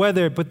discern the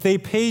weather, but they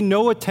pay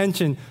no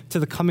attention to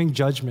the coming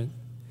judgment.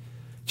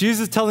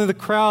 Jesus is telling the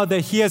crowd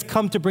that he has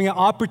come to bring an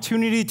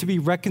opportunity to be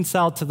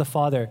reconciled to the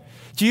Father.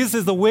 Jesus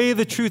is the way,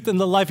 the truth, and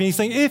the life. And he's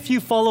saying, if you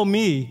follow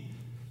me,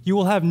 you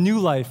will have new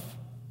life.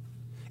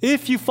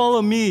 If you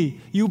follow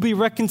me, you will be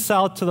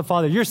reconciled to the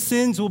Father. Your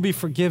sins will be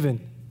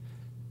forgiven.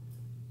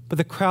 But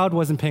the crowd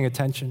wasn't paying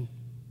attention.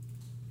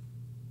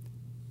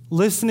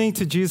 Listening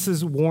to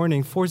Jesus'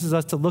 warning forces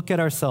us to look at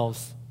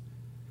ourselves.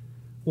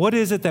 What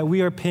is it that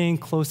we are paying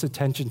close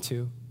attention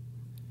to?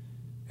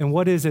 And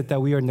what is it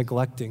that we are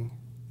neglecting?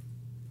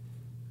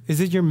 Is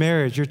it your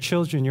marriage, your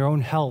children, your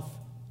own health?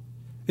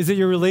 Is it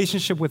your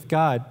relationship with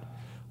God?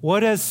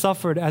 What has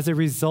suffered as a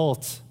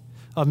result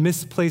of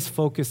misplaced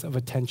focus of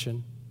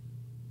attention?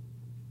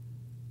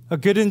 A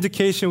good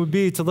indication would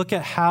be to look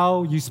at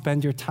how you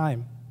spend your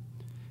time.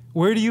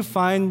 Where do you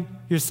find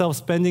yourself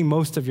spending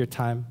most of your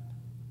time?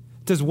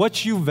 Does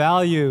what you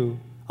value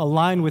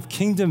align with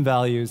kingdom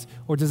values,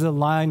 or does it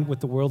align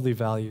with the worldly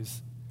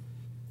values?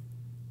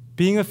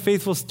 Being a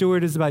faithful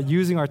steward is about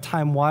using our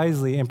time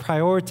wisely and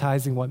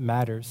prioritizing what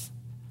matters.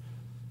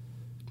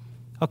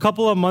 A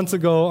couple of months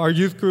ago, our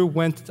youth group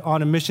went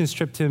on a missions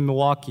trip to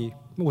Milwaukee,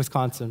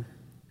 Wisconsin.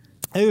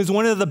 It was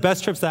one of the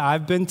best trips that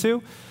I've been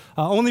to,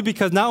 only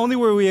because not only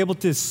were we able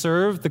to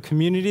serve the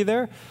community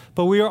there,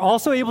 but we were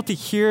also able to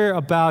hear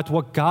about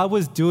what God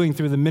was doing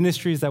through the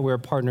ministries that we were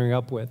partnering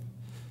up with.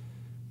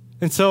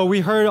 And so we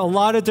heard a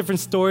lot of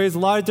different stories, a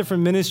lot of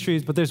different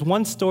ministries, but there's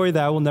one story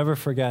that I will never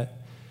forget.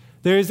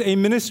 There's a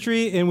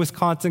ministry in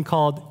Wisconsin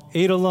called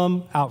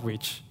Adullam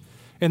Outreach,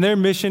 and their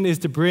mission is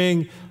to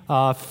bring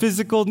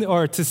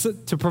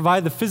to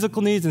provide the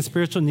physical needs and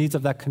spiritual needs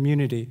of that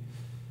community.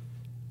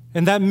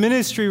 And that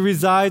ministry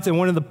resides in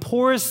one of the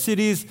poorest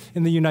cities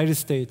in the United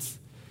States.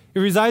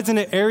 It resides in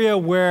an area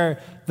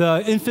where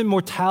the infant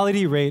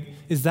mortality rate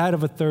is that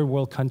of a third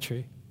world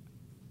country.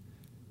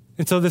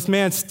 And so this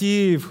man,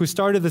 Steve, who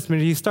started this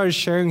ministry, he started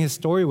sharing his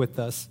story with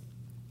us.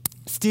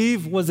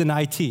 Steve was in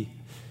IT.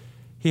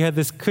 He had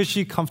this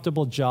cushy,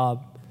 comfortable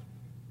job.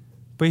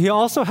 But he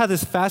also had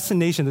this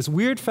fascination, this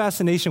weird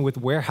fascination with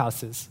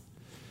warehouses.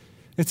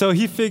 And so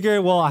he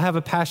figured, well, I have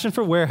a passion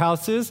for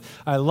warehouses.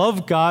 I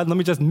love God. Let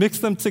me just mix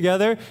them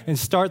together and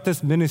start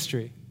this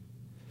ministry.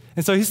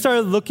 And so he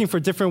started looking for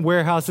different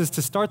warehouses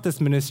to start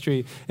this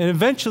ministry. And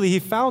eventually he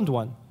found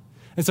one.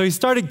 And so he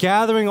started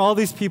gathering all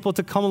these people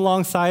to come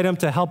alongside him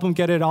to help him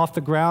get it off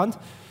the ground.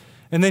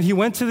 And then he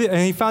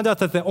and he found out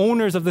that the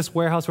owners of this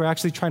warehouse were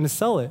actually trying to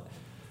sell it.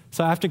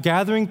 So after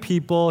gathering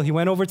people, he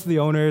went over to the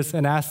owners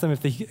and asked them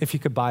if he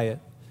could buy it.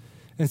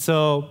 And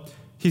so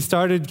he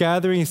started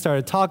gathering, he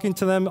started talking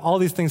to them, all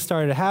these things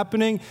started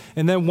happening.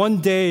 And then one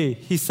day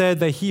he said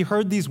that he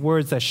heard these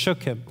words that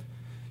shook him.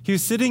 He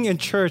was sitting in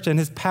church and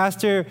his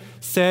pastor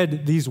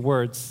said these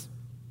words: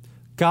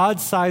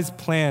 God-sized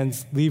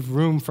plans leave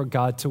room for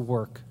God to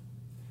work.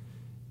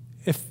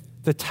 If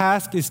the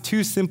task is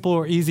too simple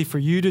or easy for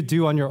you to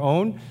do on your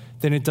own,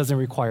 then it doesn't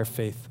require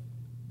faith.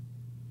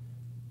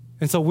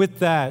 And so with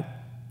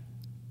that,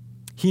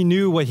 he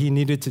knew what he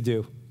needed to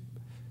do.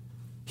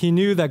 He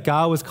knew that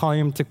God was calling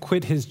him to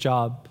quit his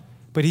job,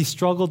 but he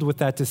struggled with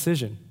that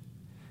decision.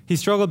 He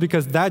struggled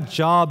because that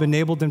job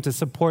enabled him to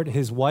support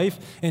his wife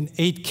and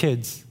 8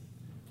 kids.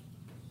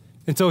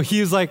 And so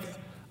he was like,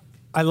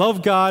 I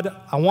love God,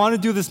 I want to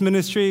do this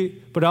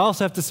ministry, but I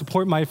also have to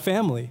support my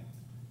family.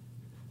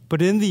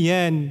 But in the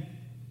end,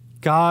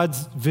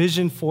 God's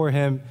vision for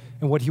him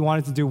and what he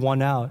wanted to do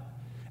won out.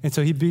 And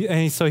so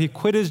he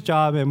quit his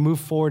job and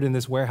moved forward in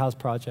this warehouse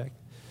project.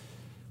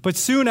 But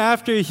soon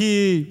after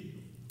he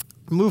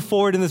moved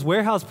forward in this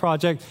warehouse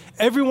project,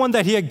 everyone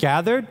that he had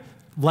gathered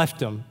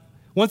left him.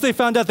 Once they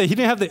found out that he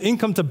didn't have the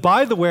income to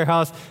buy the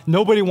warehouse,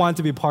 nobody wanted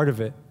to be part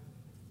of it.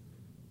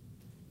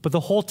 But the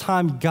whole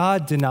time,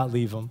 God did not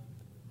leave him,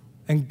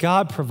 and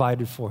God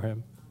provided for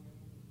him.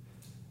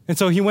 And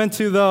so he went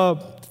to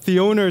the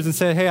owners and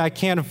said, hey, I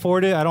can't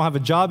afford it. I don't have a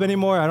job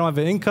anymore. I don't have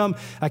an income.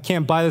 I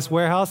can't buy this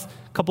warehouse.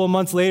 A couple of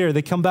months later,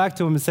 they come back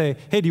to him and say,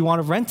 hey, do you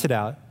want to rent it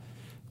out?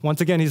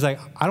 Once again, he's like,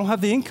 I don't have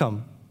the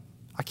income.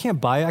 I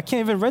can't buy it. I can't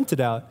even rent it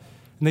out.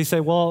 And they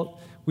say, well,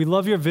 we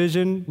love your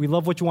vision. We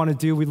love what you want to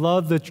do. We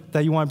love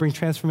that you want to bring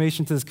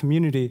transformation to this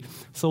community.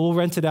 So we'll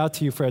rent it out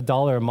to you for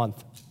 $1 a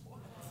month.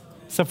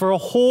 So for a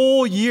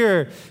whole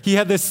year, he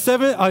had this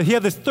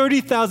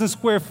 30,000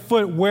 square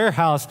foot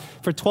warehouse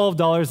for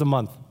 $12 a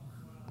month.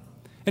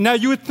 And now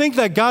you would think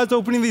that God's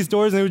opening these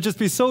doors and it would just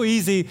be so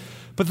easy.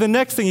 But the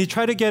next thing, he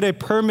tried to get a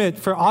permit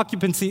for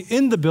occupancy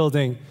in the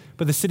building,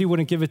 but the city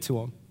wouldn't give it to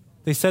him.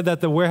 They said that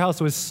the warehouse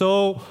was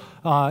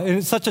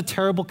in such a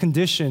terrible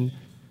condition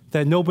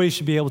that nobody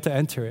should be able to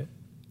enter it.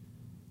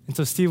 And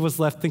so Steve was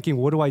left thinking,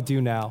 what do I do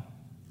now?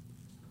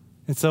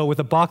 And so with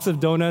a box of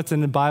donuts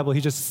and the Bible,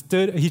 he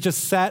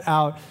just sat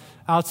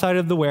outside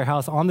of the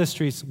warehouse on the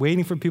streets,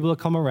 waiting for people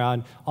to come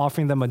around,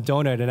 offering them a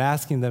donut and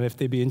asking them if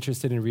they'd be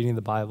interested in reading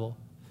the Bible.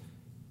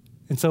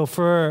 And so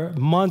for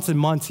months and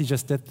months, he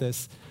just did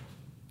this.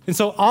 And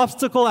so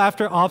obstacle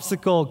after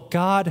obstacle,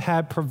 God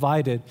had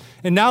provided.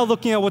 And now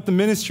looking at what the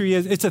ministry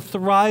is, it's a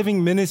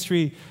thriving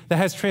ministry that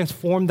has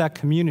transformed that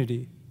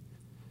community.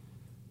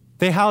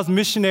 They house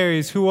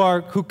missionaries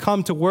who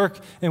come to work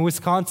in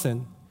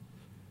Wisconsin.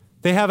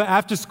 They have an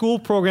after-school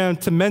program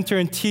to mentor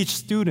and teach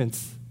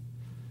students.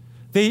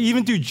 They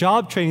even do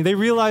job training. They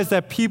realize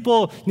that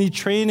people need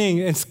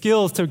training and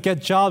skills to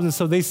get jobs, and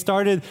so they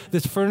started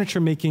this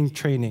furniture-making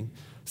training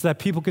so that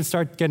people can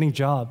start getting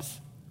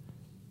jobs.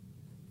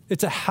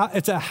 It's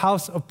a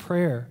house of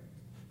prayer.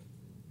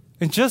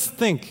 And just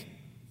think,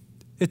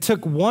 it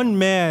took one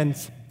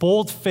man's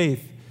bold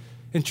faith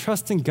and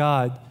trust in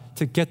God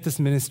to get this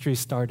ministry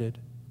started.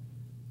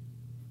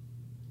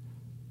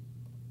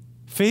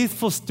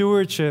 Faithful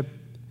stewardship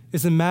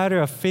is a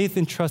matter of faith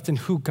and trust in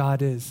who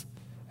God is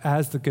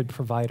as the good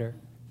provider.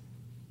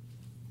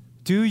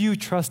 Do you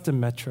trust in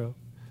Metro?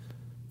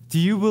 Do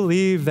you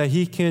believe that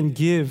he can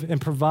give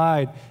and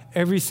provide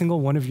every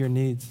single one of your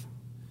needs?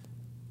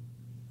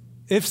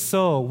 If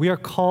so, we are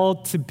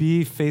called to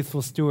be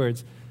faithful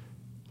stewards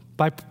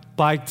by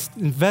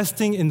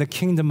investing in the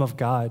kingdom of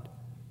God,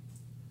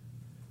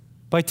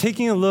 by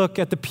taking a look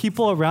at the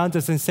people around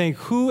us and saying,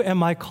 who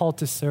am I called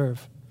to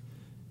serve?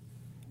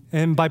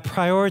 And by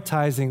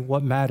prioritizing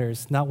what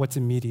matters, not what's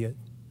immediate.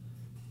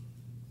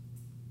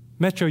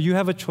 Metro, you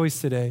have a choice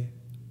today.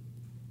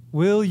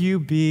 Will you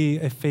be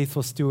a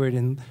faithful steward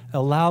and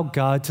allow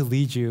God to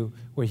lead you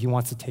where he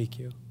wants to take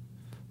you?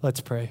 Let's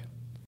pray.